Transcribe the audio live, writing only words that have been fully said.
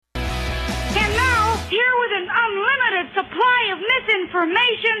unlimited supply of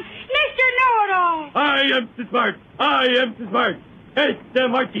misinformation, Mr. Know-It-All. I am so smart. I am so smart.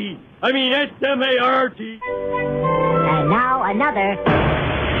 S-M-R-T. I mean S-M-A-R-T. And now another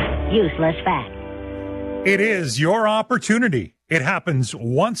useless fact. It is your opportunity. It happens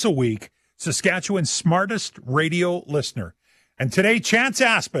once a week. Saskatchewan's Smartest Radio Listener. And today, Chance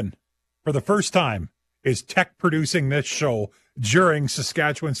Aspen, for the first time, is tech producing this show during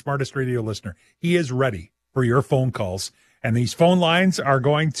Saskatchewan Smartest Radio Listener. He is ready for your phone calls, and these phone lines are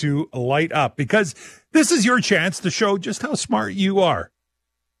going to light up because this is your chance to show just how smart you are.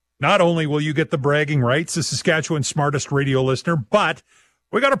 Not only will you get the bragging rights as Saskatchewan Smartest Radio Listener, but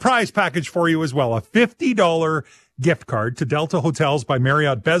we got a prize package for you as well, a $50 gift card to Delta Hotels by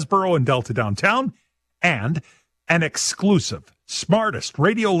Marriott Bessborough and Delta Downtown, and an exclusive Smartest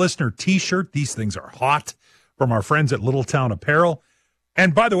Radio Listener t-shirt. These things are hot, from our friends at Little Town Apparel.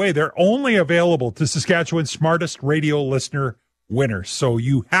 And by the way, they're only available to Saskatchewan Smartest Radio Listener winners. So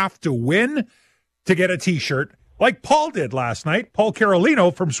you have to win to get a t-shirt like Paul did last night. Paul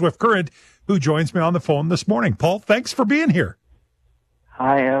Carolino from Swift Current, who joins me on the phone this morning. Paul, thanks for being here.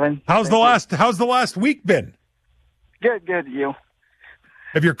 Hi, Evan. How's the last week been? Good. You?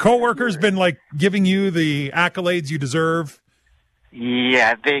 Have your coworkers been giving you the accolades you deserve?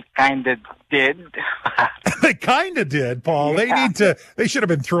 Yeah, they kind of did. They kind of did, Paul. Yeah. They should have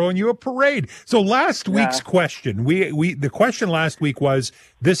been throwing you a parade. So last week's question, the question last week was,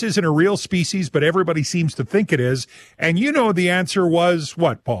 this isn't a real species, but everybody seems to think it is. And you know the answer was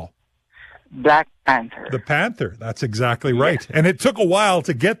what, Paul? Black panther. The panther. That's exactly right. Yeah. And it took a while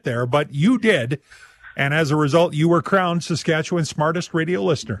to get there, but you did. And as a result, you were crowned Saskatchewan's Smartest Radio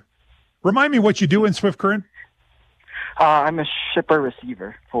Listener. Remind me what you do in Swift Current. I'm a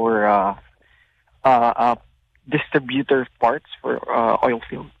shipper-receiver for distributor parts for oil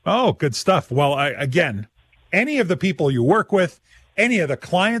field. Oh, good stuff. Well, again, any of the people you work with, any of the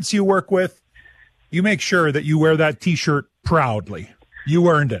clients you work with, you make sure that you wear that T-shirt proudly. You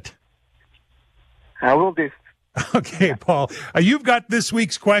earned it. I will do. Okay, Paul, you've got this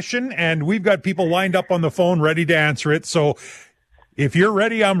week's question, and we've got people lined up on the phone ready to answer it. So if you're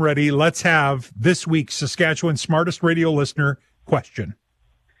ready, I'm ready. Let's have this week's Saskatchewan Smartest Radio Listener question.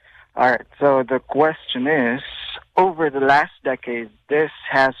 All right. So the question is, over the last decade, this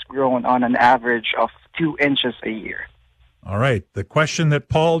has grown on an average of 2 inches a year. All right. The question that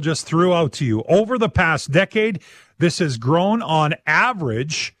Paul just threw out to you. Over the past decade, this has grown on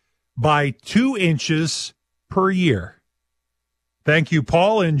average by 2 inches per year. Thank you,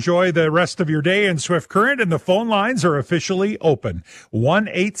 Paul. Enjoy the rest of your day in Swift Current, and the phone lines are officially open.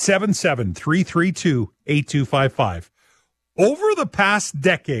 1-877-332-8255. Over the past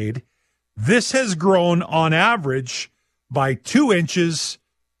decade, this has grown on average by 2 inches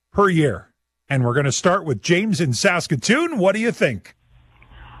per year. And we're going to start with James in Saskatoon. What do you think?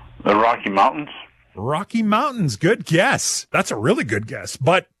 The Rocky Mountains. Rocky Mountains. Good guess. That's a really good guess.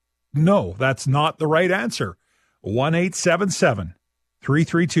 But no, that's not the right answer.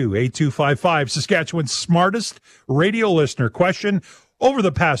 1-877-332-8255. Saskatchewan's Smartest Radio Listener question. Over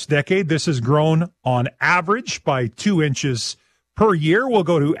the past decade, this has grown on average by 2 inches per year. We'll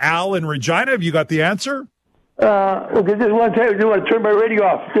go to Al in Regina. Have you got the answer? Okay, just one second. I want to turn my radio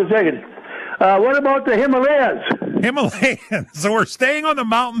off. Just a second. What about the Himalayas? Himalayan. So we're staying on the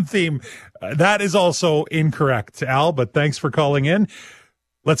mountain theme. That is also incorrect, Al, but thanks for calling in.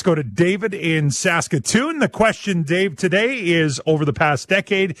 Let's go to David in Saskatoon. The question, Dave, today is, over the past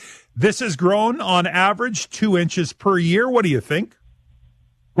decade, this has grown on average 2 inches per year. What do you think?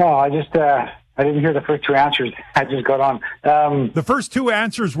 Well, I didn't hear the first two answers. I just got on. The first two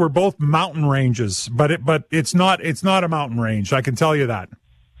answers were both mountain ranges, but it's not a mountain range. I can tell you that.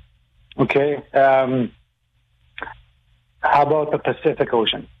 Okay. How about the Pacific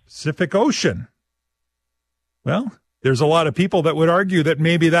Ocean? Pacific Ocean. Well, there's a lot of people that would argue that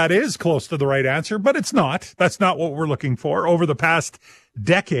maybe that is close to the right answer, but it's not. That's not what we're looking for. Over the past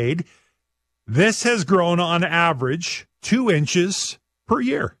decade, this has grown on average 2 inches per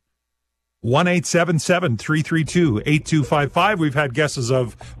year. 1-877-332-8255. We've had guesses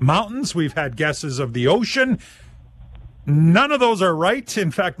of mountains. We've had guesses of the ocean. None of those are right. In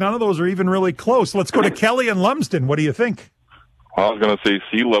fact, none of those are even really close. Let's go to Kelly in Lumsden. What do you think? I was going to say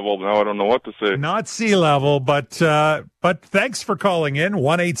sea level. Now I don't know what to say. Not sea level, but thanks for calling in.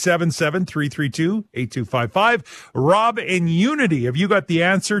 1-877-332-8255. Rob in Unity, have you got the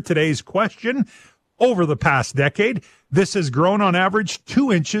answer? Today's question. Over the past decade, this has grown on average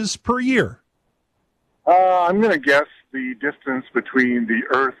 2 inches per year. I'm going to guess the distance between the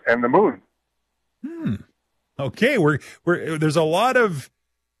Earth and the Moon. Okay, we're there's a lot of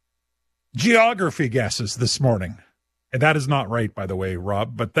geography guesses this morning. And that is not right, by the way,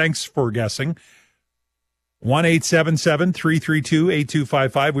 Rob, but thanks for guessing.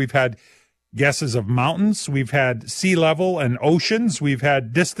 1-877-332-8255. We've had guesses of mountains. We've had sea level and oceans. We've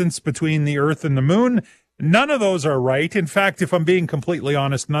had distance between the Earth and the moon. None of those are right. In fact, if I'm being completely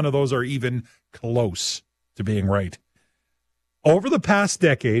honest, none of those are even close to being right. Over the past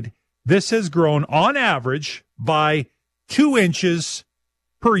decade, this has grown on average by 2 inches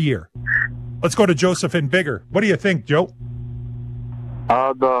per year. Let's go to Joseph in Bigger. What do you think, Joe?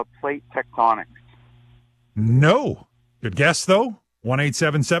 The plate tectonics. No. Good guess, though.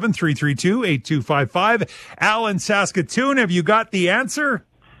 1-877-332-8255. Al in Saskatoon, have you got the answer?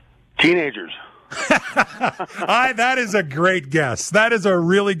 Teenagers. That is a great guess. That is a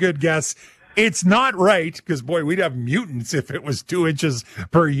really good guess. It's not right, because, boy, we'd have mutants if it was 2 inches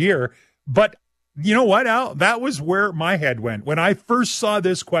per year. But you know what, Al? That was where my head went. When I first saw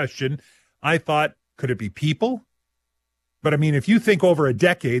this question, I thought, could it be people? But, I mean, if you think over a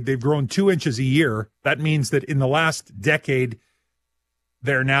decade, they've grown 2 inches a year, that means that in the last decade,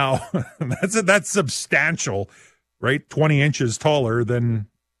 they're now, that's substantial, right? 20 inches taller than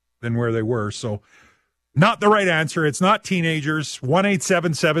where they were. So not the right answer. It's not teenagers.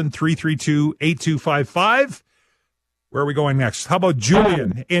 1-877-332-8255. Where are we going next? How about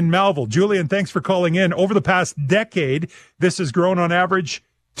Julian in Melville? Julian, thanks for calling in. Over the past decade, this has grown on average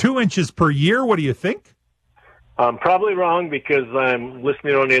 2 inches per year. What do you think? I'm probably wrong because I'm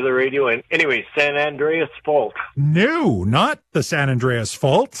listening on the other radio. And anyway, San Andreas Fault. No, not the San Andreas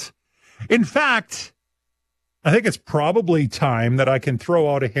Fault. In fact, I think it's probably time that I can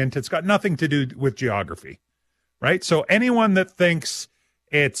throw out a hint. It's got nothing to do with geography, right? So anyone that thinks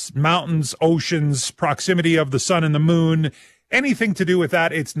it's mountains, oceans, proximity of the sun and the moon, anything to do with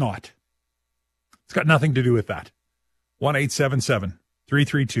that, it's not. It's got nothing to do with that.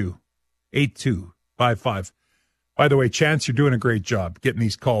 1-877-332-8255. By the way, Chance, you're doing a great job getting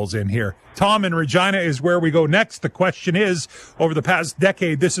these calls in here. Tom in Regina is where we go next. The question is, over the past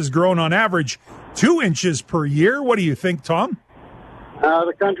decade, this has grown on average 2 inches per year. What do you think, Tom?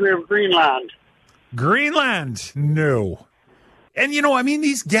 The country of Greenland. Greenland? No. And, you know, I mean,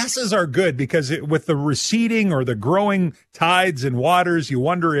 these guesses are good because with the receding or the growing tides and waters, you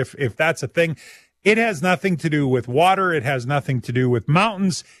wonder if that's a thing. It has nothing to do with water. It has nothing to do with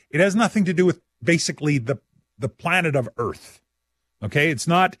mountains. It has nothing to do with basically the planet of Earth. Okay? It's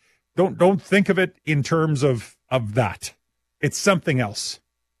not, don't think of it in terms of that. It's something else.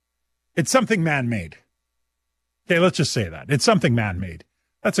 It's something man-made. Okay, let's just say that. It's something man-made.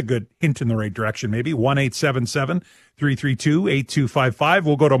 That's a good hint in the right direction, maybe. 1-877-332-8255.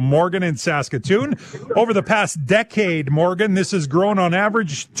 We'll go to Morgan in Saskatoon. Over the past decade, Morgan, this has grown on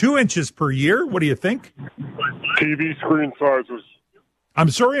average 2 inches per year. What do you think? TV screen sizes. I'm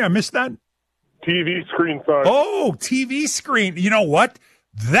sorry, I missed that. TV screen size. Oh, TV screen. You know what?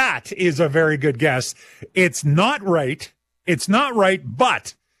 That is a very good guess. It's not right. It's not right,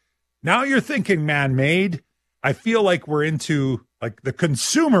 but now you're thinking man-made. I feel like we're into like the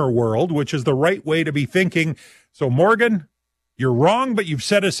consumer world, which is the right way to be thinking. So, Morgan, you're wrong, but you've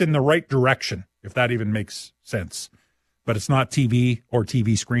set us in the right direction, if that even makes sense. But it's not TV or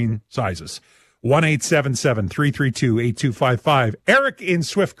TV screen sizes. 1-877-332-8255. Eric in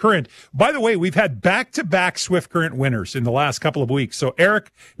Swift Current. By the way, we've had back-to-back Swift Current winners in the last couple of weeks. So,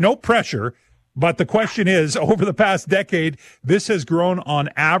 Eric, no pressure. But the question is, over the past decade, this has grown on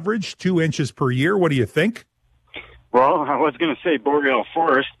average 2 inches per year. What do you think? Well, I was going to say Boreal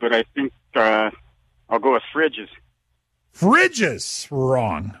Forest, but I think I'll go with fridges. Fridges?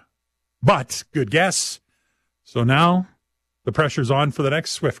 Wrong. But good guess. So now the pressure's on for the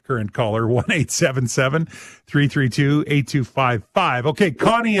next Swift Current caller, 1-877-332-8255. Okay,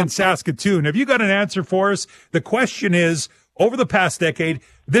 Connie in Saskatoon, have you got an answer for us? The question is, over the past decade,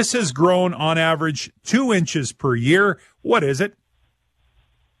 this has grown on average 2 inches per year. What is it?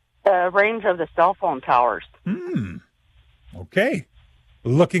 The range of the cell phone towers. Okay.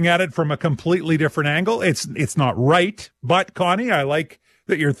 Looking at it from a completely different angle, it's not right. But, Connie, I like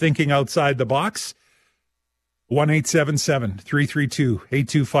that you're thinking outside the box.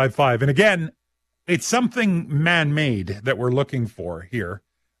 1-877-332-8255. And again, it's something man-made that we're looking for here.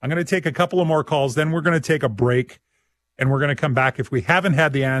 I'm going to take a couple of more calls, then we're going to take a break, and we're going to come back. If we haven't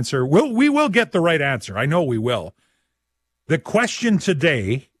had the answer, we will get the right answer. I know we will. The question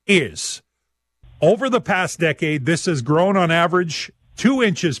today is, over the past decade, this has grown on average 2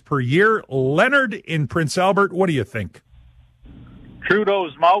 inches per year. Leonard in Prince Albert, what do you think?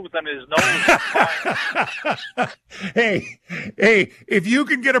 Trudeau's mouth and his nose. Hey, if you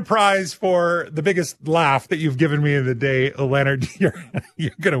can get a prize for the biggest laugh that you've given me in the day, Leonard, you're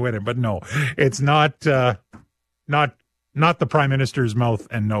going to win it. But no, it's not not the Prime Minister's mouth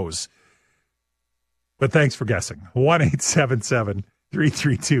and nose. But thanks for guessing.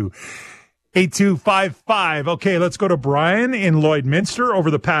 1-877-332-8255. Okay, let's go to Brian in Lloydminster.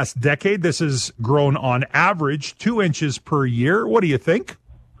 Over the past decade, this has grown on average 2 inches per year. What do you think?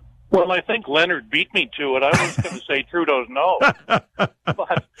 Well, I think Leonard beat me to it. I was going to say Trudeau's nose.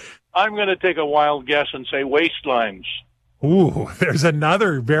 But I'm going to take a wild guess and say waistlines. Ooh, there's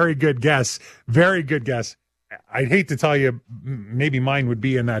another very good guess. Very good guess. I'd hate to tell you, maybe mine would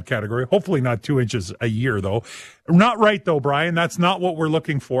be in that category. Hopefully not 2 inches a year, though. Not right, though, Brian. That's not what we're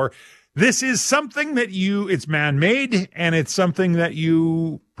looking for. This is something that it's man-made, and it's something that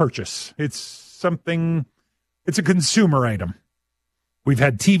you purchase. It's a consumer item. We've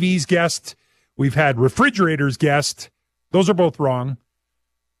had TVs guessed. We've had refrigerators guessed. Those are both wrong.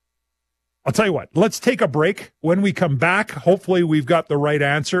 I'll tell you what, let's take a break. When we come back, hopefully we've got the right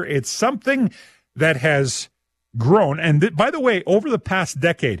answer. It's something that has grown. And by the way, over the past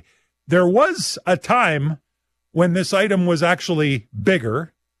decade, there was a time when this item was actually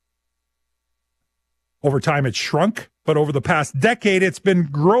bigger. Over time, it shrunk, but over the past decade, it's been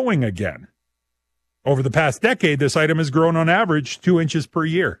growing again. Over the past decade, this item has grown on average 2 inches per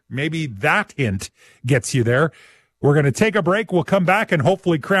year. Maybe that hint gets you there. We're going to take a break. We'll come back and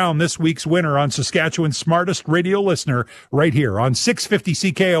hopefully crown this week's winner on Saskatchewan's Smartest Radio Listener right here on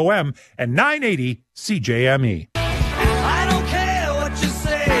 650 CKOM and 980 CJME. I don't care what you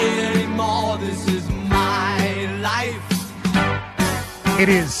say anymore. This is my life. It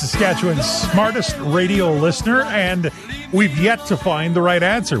is Saskatchewan's Smartest Radio Listener, and we've yet to find the right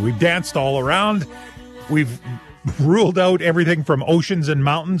answer. We've danced all around. We've ruled out everything from oceans and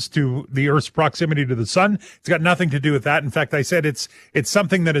mountains to the Earth's proximity to the sun. It's got nothing to do with that. In fact, I said it's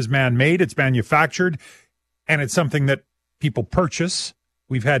something that is man-made, it's manufactured, and it's something that people purchase.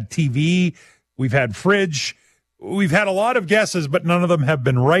 We've had TV, we've had fridge, we've had a lot of guesses, but none of them have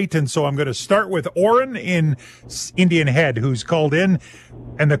been right. And so I'm going to start with Oren in Indian Head, who's called in.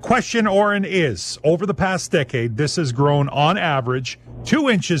 And the question, Oren, is, over the past decade, this has grown on average 2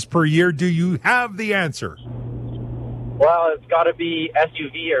 inches per year. Do you have the answer? Well, it's got to be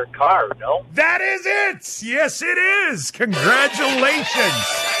SUV or car, no? That is it! Yes, it is! Congratulations!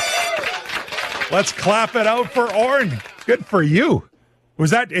 Let's clap it out for Oren. Good for you.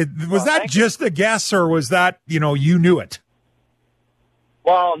 Was that just a guess, or was that, you knew it?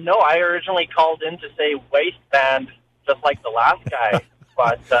 Well, no, I originally called in to say waistband, just like the last guy.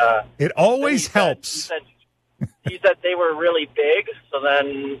 But it always helps. He said they were really big, so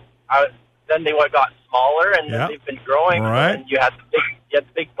then they got smaller, and then they've been growing. Right. And you had the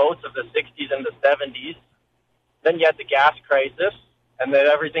big boats of the 60s and the 70s. Then you had the gas crisis, and then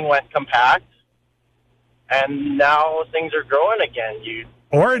everything went compact. And now things are growing again.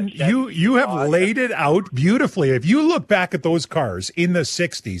 Oren, you have laid it out beautifully. If you look back at those cars in the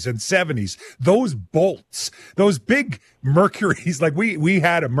 60s and 70s, those bolts, those big Mercuries, like we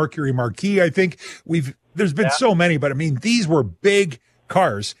had a Mercury Marquis, I think. There's been so many, but I mean, these were big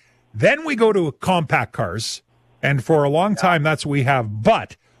cars. Then we go to compact cars, and for a long time, that's what we have.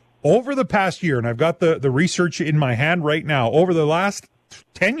 But over the past year, and I've got the research in my hand right now, over the last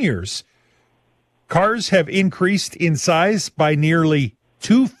 10 years, cars have increased in size by nearly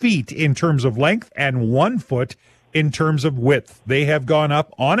 2 feet in terms of length and 1 foot in terms of width. They have gone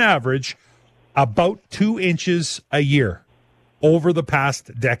up, on average, about 2 inches a year over the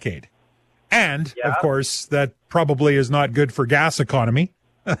past decade. And, of course, that probably is not good for gas economy,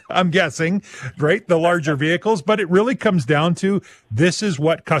 I'm guessing, right? The larger vehicles. But it really comes down to, this is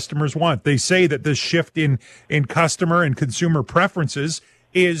what customers want. They say that this shift in customer and consumer preferences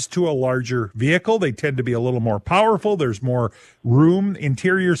is to a larger vehicle. They tend to be a little more powerful. There's more room,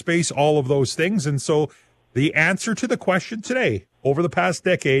 interior space, all of those things. And so the answer to the question today, over the past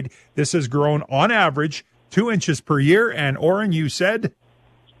decade, this has grown on average 2 inches per year. And Oren, you said?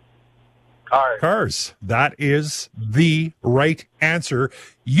 Cars. That is the right answer.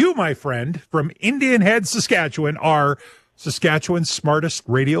 You, my friend, from Indian Head, Saskatchewan, are Saskatchewan's Smartest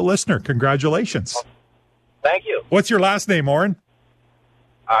Radio Listener. Congratulations. Thank you. What's your last name, Oren?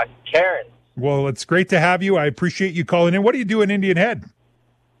 Karen. Well, it's great to have you. I appreciate you calling in. What do you do in Indian Head?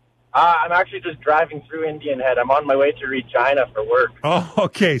 I'm actually just driving through Indian Head. I'm on my way to Regina for work. Oh,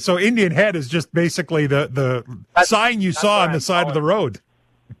 okay. So Indian Head is just basically the sign you saw on the side of the road.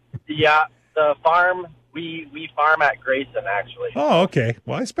 Yeah, the farm. We farm at Grayson, actually. Oh, okay.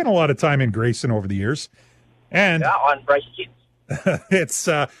 Well, I spent a lot of time in Grayson over the years, and on Bray. It's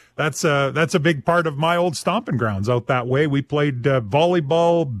that's a big part of my old stomping grounds out that way. We played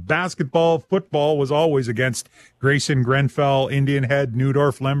volleyball, basketball, football was always against Grayson, Grenfell, Indian Head,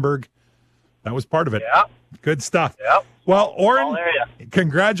 Neudorf, Lemberg. That was part of it. Yeah. Good stuff. Yep. Well, Oren, All area.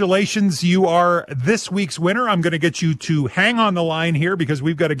 congratulations. You are this week's winner. I'm going to get you to hang on the line here because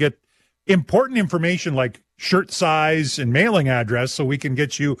we've got to get important information like shirt size and mailing address so we can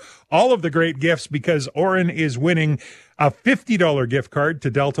get you all of the great gifts, because Oren is winning a $50 gift card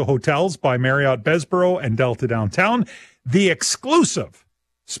to Delta Hotels by Marriott Bessborough and Delta Downtown, the exclusive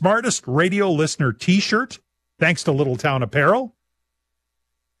Smartest Radio Listener t-shirt, thanks to Little Town Apparel,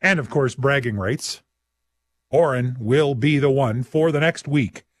 and, of course, bragging rights. Oren will be the one for the next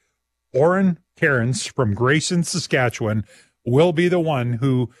week. Oren Cairns from Grayson, Saskatchewan, will be the one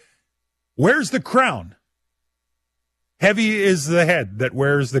who wears the crown. Heavy is the head that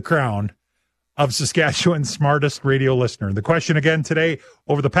wears the crown of Saskatchewan's Smartest Radio Listener. The question again today,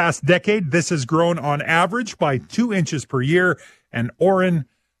 over the past decade, this has grown on average by 2 inches per year, and Oren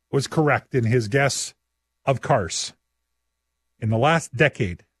was correct in his guess of cars. In the last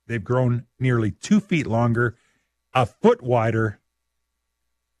decade, they've grown nearly 2 feet longer, a foot wider.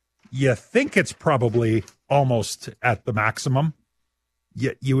 You think it's probably almost at the maximum.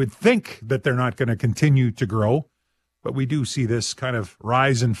 Yet you would think that they're not going to continue to grow, but we do see this kind of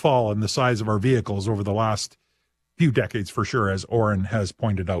rise and fall in the size of our vehicles over the last few decades for sure, as Oren has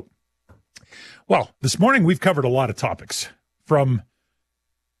pointed out. Well, this morning we've covered a lot of topics, from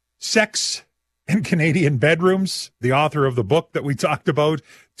sex in Canadian bedrooms, the author of the book that we talked about,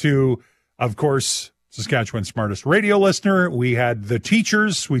 to, of course, Saskatchewan Smartest Radio Listener. We had the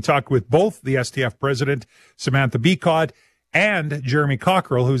teachers. We talked with both the STF president, Samantha Beacott, and Jeremy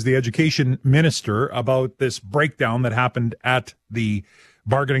Cockrell, who's the education minister, about this breakdown that happened at the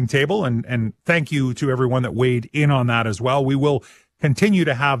bargaining table. And thank you to everyone that weighed in on that as well. We will continue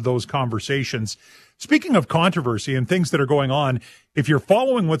to have those conversations. Speaking of controversy and things that are going on, if you're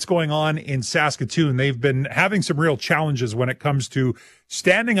following what's going on in Saskatoon, they've been having some real challenges when it comes to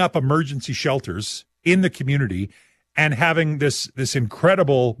standing up emergency shelters in the community and having this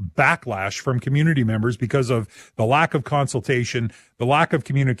incredible backlash from community members because of the lack of consultation, the lack of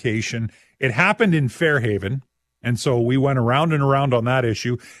communication. It happened in Fairhaven, and so we went around and around on that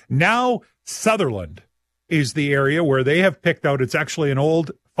issue. Now Sutherland is the area where they have picked out, it's actually an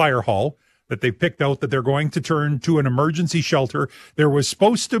old fire hall that they picked out that they're going to turn to an emergency shelter. There was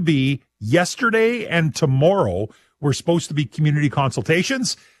supposed to be yesterday and tomorrow were supposed to be community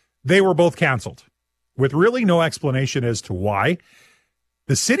consultations. They were both canceled, with really no explanation as to why.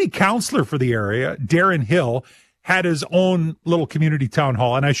 The city councillor for the area, Darren Hill, had his own little community town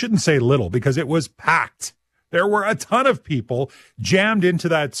hall, and I shouldn't say little because it was packed. There were a ton of people jammed into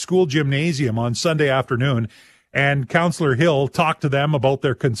that school gymnasium on Sunday afternoon, and Councillor Hill talked to them about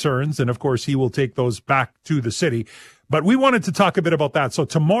their concerns, and of course he will take those back to the city. But we wanted to talk a bit about that. So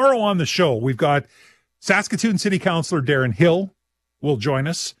tomorrow on the show, we've got Saskatoon City Councillor Darren Hill will join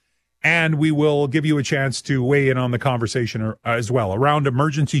us, and we will give you a chance to weigh in on the conversation as well around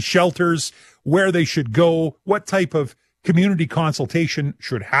emergency shelters, where they should go, what type of community consultation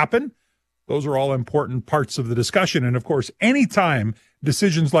should happen. Those are all important parts of the discussion. And of course, anytime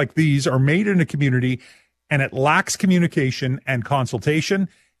decisions like these are made in a community and it lacks communication and consultation,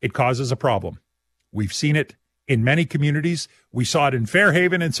 it causes a problem. We've seen it in many communities. We saw it in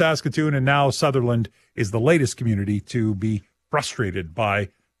Fairhaven and Saskatoon, and now Sutherland is the latest community to be frustrated by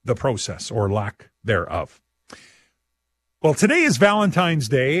the process or lack thereof. Well, today is Valentine's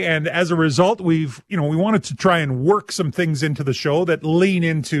Day, and as a result, we wanted to try and work some things into the show that lean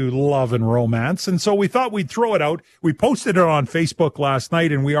into love and romance, and so we thought we'd throw it out. We posted it on Facebook last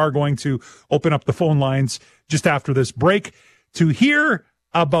night, and we are going to open up the phone lines just after this break to hear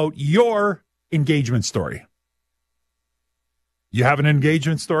about your engagement story. You have an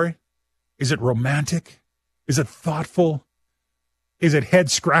engagement story? Is it romantic? Is it thoughtful? Is it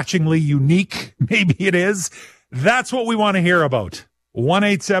head-scratchingly unique? Maybe it is. That's what we want to hear about.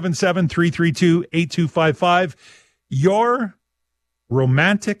 1-877-332-8255. Your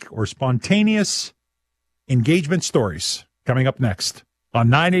romantic or spontaneous engagement stories coming up next on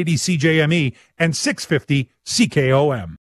 980 CJME and 650 CKOM.